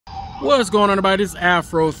What's going on, everybody? This is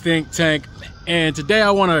Afro Think Tank, and today I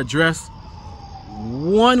want to address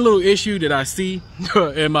one little issue that I see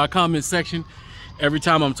in my comment section every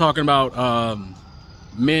time I'm talking about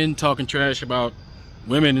men talking trash about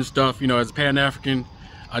women and stuff. You know, as a Pan-African,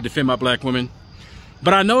 I defend my black women,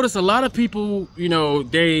 but I notice a lot of people, you know,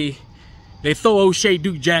 they throw Oshay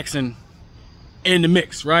Duke Jackson in the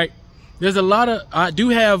mix, right? There's a lot of,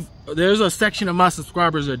 there's a section of my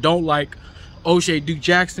subscribers that don't like Oshay Duke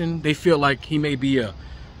Jackson. They feel like he may be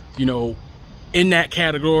in that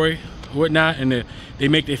category, whatnot, and they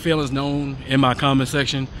make their feelings known in my comment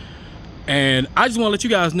section. And I just want to let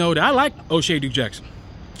you guys know that I like Oshay Duke Jackson.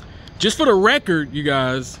 Just for the record, you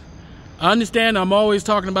guys, I understand I'm always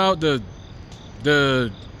talking about the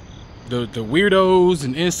weirdos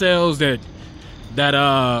and incels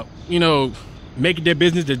that make it their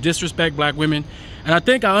business to disrespect black women. And I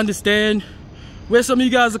think I understand where some of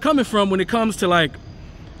you guys are coming from when it comes to like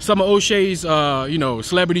some of Oshay's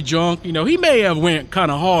celebrity junk. You know, he may have went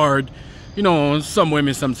kind of hard, on some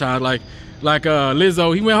women sometimes, like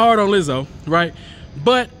Lizzo. He went hard on Lizzo, right?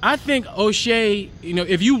 But I think Oshay,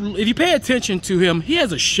 if you pay attention to him, he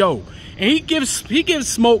has a show and he gives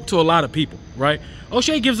smoke to a lot of people, right?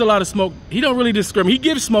 Oshay gives a lot of smoke. He don't really discriminate. He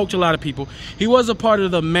gives smoke to a lot of people. He was a part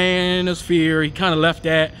of the manosphere. He kind of left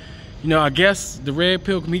that. I guess the red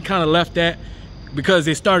pill, he kind of left that because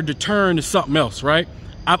they started to turn to something else, right?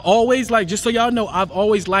 I've always liked, just so y'all know, I've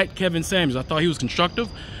always liked Kevin Samuels. I thought he was constructive.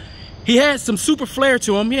 He had some super flair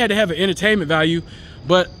to him. He had to have an entertainment value.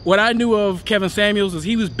 But what I knew of Kevin Samuels is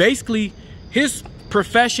he was basically, his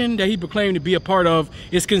profession that he proclaimed to be a part of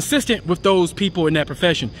is consistent with those people in that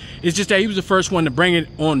profession. It's just that he was the first one to bring it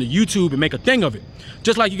on the YouTube and make a thing of it.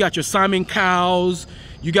 Just like you got your Simon Cowles,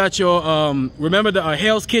 you got your, remember the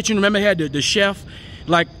Hell's Kitchen, remember he had the chef?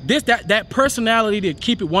 Like this, that personality to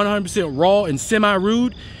keep it 100% raw and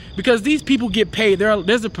semi-rude, because these people get paid.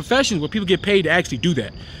 There's a profession where people get paid to actually do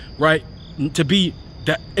that, right? To be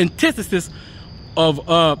the antithesis of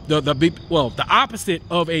the opposite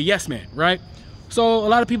of a yes man, right? So a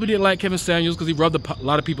lot of people didn't like Kevin Samuels because he rubbed a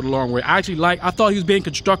lot of people the wrong way. I thought he was being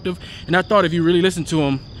constructive, and I thought if you really listen to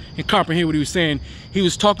him and comprehend what he was saying, he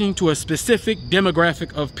was talking to a specific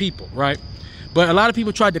demographic of people, right? But a lot of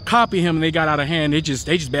people tried to copy him and they got out of hand. They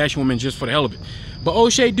just bash women just for the hell of it. But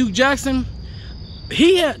Oshay Duke Jackson,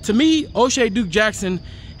 to me, Oshay Duke Jackson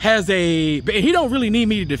he don't really need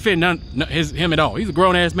me to defend him at all. He's a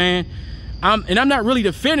grown ass man. And I'm not really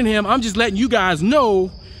defending him. I'm just letting you guys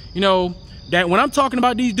know, that when I'm talking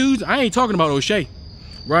about these dudes, I ain't talking about Oshay,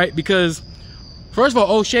 right? Because first of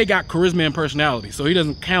all, Oshay got charisma and personality, so he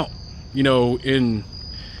doesn't count,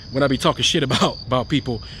 when I be talking shit about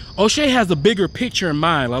people. Oshay has a bigger picture in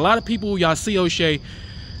mind. A lot of people, y'all see Oshay,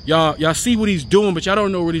 y'all see what he's doing, but y'all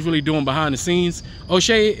don't know what he's really doing behind the scenes.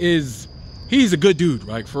 Oshay he's a good dude,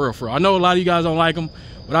 right? For real. I know a lot of you guys don't like him,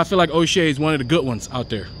 but I feel like Oshay is one of the good ones out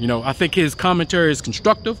there. I think his commentary is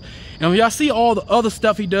constructive. And when y'all see all the other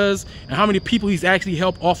stuff he does and how many people he's actually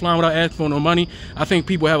helped offline without asking for no money, I think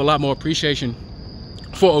people have a lot more appreciation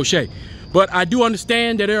for Oshay. But I do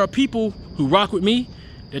understand that there are people who rock with me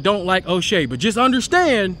that don't like Oshay. But just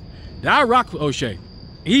understand that I rock with Oshay.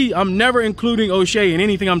 I'm never including Oshay in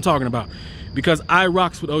anything I'm talking about because I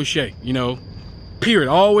rocks with Oshay, period.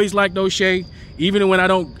 I always liked Oshay, even when I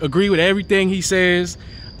don't agree with everything he says.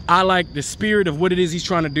 I like the spirit of what it is he's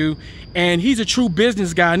trying to do, and he's a true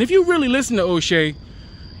business guy. And if you really listen to Oshay,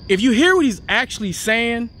 if you hear what he's actually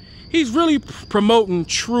saying, he's really promoting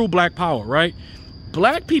true black power, right?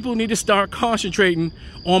 Black people need to start concentrating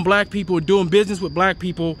on black people, doing business with black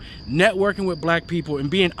people, networking with black people, and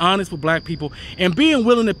being honest with black people, and being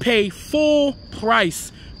willing to pay full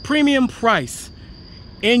price, premium price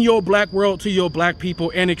in your black world to your black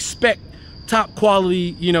people, and expect top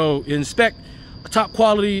quality, inspect top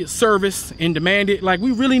quality service and demand it. Like,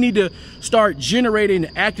 we really need to start generating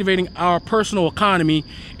and activating our personal economy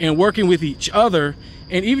and working with each other.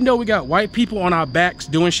 And even though we got white people on our backs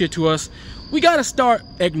doing shit to us, we got to start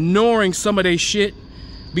ignoring some of their shit,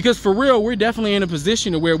 because for real, we're definitely in a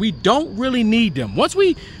position where we don't really need them. Once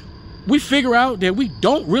we figure out that we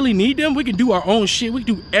don't really need them, we can do our own shit. We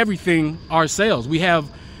can do everything ourselves. We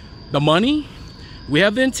have the money, we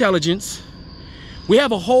have the intelligence, we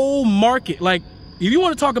have a whole market. Like, if you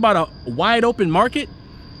want to talk about a wide open market,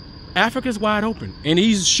 Africa's wide open, and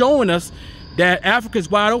he's showing us that Africa's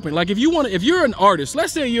wide open. Like, if you're an artist,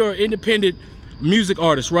 let's say you're an independent music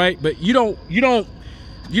artist, right? But you don't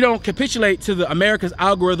capitulate to the America's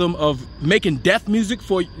algorithm of making death music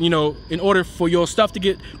for, in order for your stuff to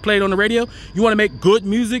get played on the radio. You want to make good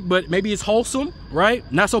music, but maybe it's wholesome, right?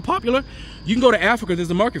 Not so popular. You can go to Africa.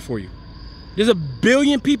 There's a market for you. There's a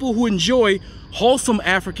billion people who enjoy wholesome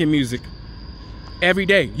African music every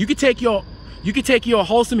day. You could take your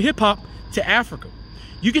wholesome hip hop to Africa.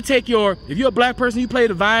 You could take if you're a black person, you play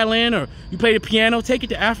the violin or you play the piano, take it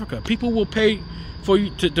to Africa. People will pay for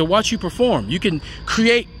you to watch you perform. You can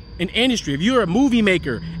create an industry. If you're a movie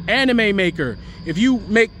maker, anime maker, if you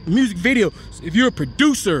make music videos, if you're a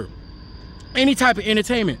producer, any type of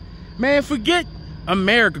entertainment, man, forget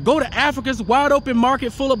America. Go to Africa's wide open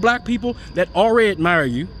market full of black people that already admire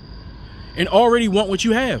you and already want what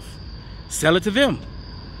you have. Sell it to them,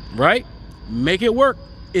 right? Make it work.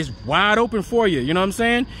 It's wide open for you. You know what I'm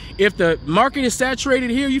saying? If the market is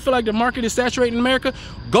saturated here, you feel like the market is saturated in America,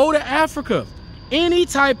 go to Africa. Any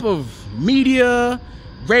type of media,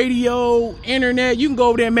 radio, internet, you can go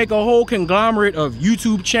over there and make a whole conglomerate of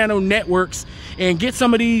YouTube channel networks and get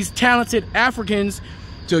some of these talented Africans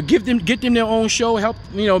to get them their own show, help,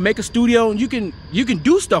 you know, make a studio, and you can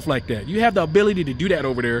do stuff like that. You have the ability to do that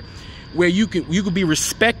over there, where you could be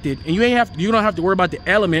respected, and you don't have to worry about the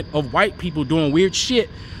element of white people doing weird shit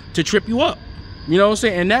to trip you up. You know what I'm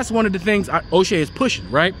saying? And that's one of the things Oshay is pushing,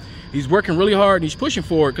 right? He's working really hard and he's pushing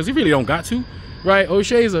for it because he really don't got to, right?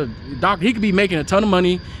 Oshay is a doctor. He could be making a ton of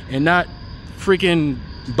money and not freaking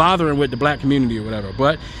bothering with the black community or whatever.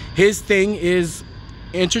 But his thing is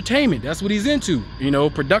entertainment. That's what he's into, you know,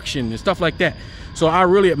 production and stuff like that. So I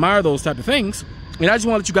really admire those type of things. And I just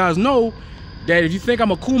want to let you guys know that if you think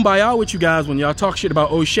I'm a kumbaya with you guys when y'all talk shit about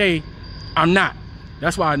Oshay, I'm not.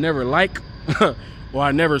 That's why I never like or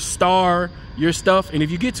I never star your stuff. And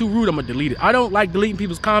if you get too rude, I'm gonna delete it. I don't like deleting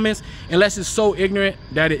people's comments unless it's so ignorant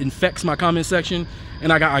that it infects my comment section,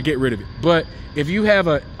 and I get rid of it. But if you have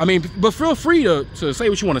but feel free to say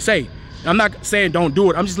what you want to say. I'm not saying don't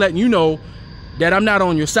do it. I'm just letting you know that I'm not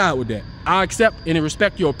on your side with that. I accept and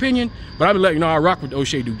respect your opinion, but I'm letting you know I rock with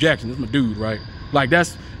Oshay Duke Jackson. That's my dude, right? Like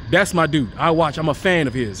that's my dude. I'm a fan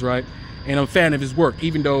of his, right? And I'm a fan of his work,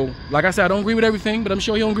 even though, like I said, I don't agree with everything, but I'm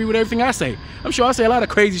sure he don't agree with everything I say. I'm sure I say a lot of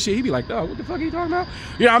crazy shit. He'd be like, oh, what the fuck are you talking about?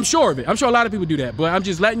 Yeah, I'm sure of it. I'm sure a lot of people do that, but I'm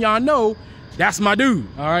just letting y'all know that's my dude,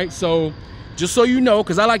 all right? So just so you know,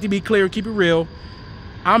 because I like to be clear and keep it real,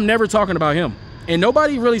 I'm never talking about him. And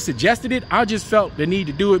nobody really suggested it. I just felt the need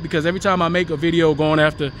to do it because every time I make a video going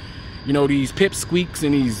after, you know, these pipsqueaks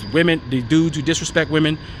and these women, these dudes who disrespect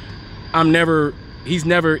women, he's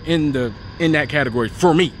never in that category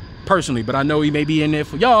for me personally, but I know he may be in there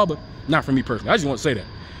for y'all, but not for me personally. I just want to say that.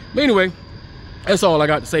 But anyway, that's all I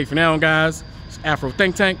got to say for now, guys. It's Afro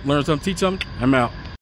Think Tank. Learn something, teach something. I'm out.